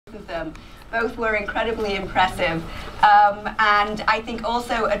of them. Both were incredibly impressive, and I think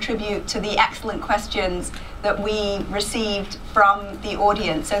also a tribute to the excellent questions that we received from the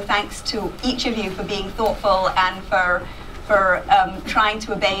audience. So thanks to each of you for being thoughtful and for trying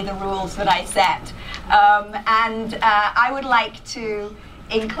to obey the rules that I set. I would like to,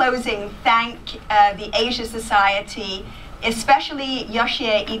 in closing, thank the Asia Society, especially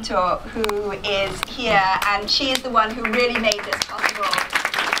Yoshie Ito, who is here, and she is the one who really made this possible.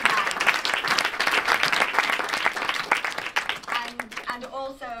 And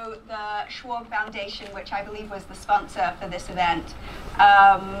also the Schwab Foundation, which I believe was the sponsor for this event.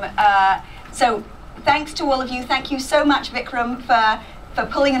 So thanks to all of you. Thank you so much, Vikram, for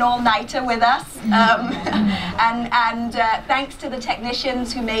pulling an all-nighter with us. And thanks to the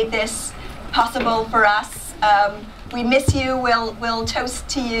technicians who made this possible for us. We miss you. We'll toast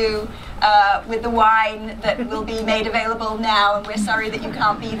to you with the wine that will be made available now, and we're sorry that you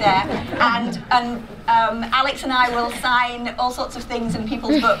can't be there. And Alex and I will sign all sorts of things in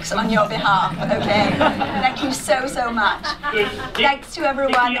people's books on your behalf, okay? Thank you so, so much. Thanks to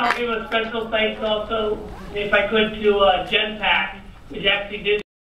everyone. I'll give a special thanks also, if I could, to Genpact, which actually did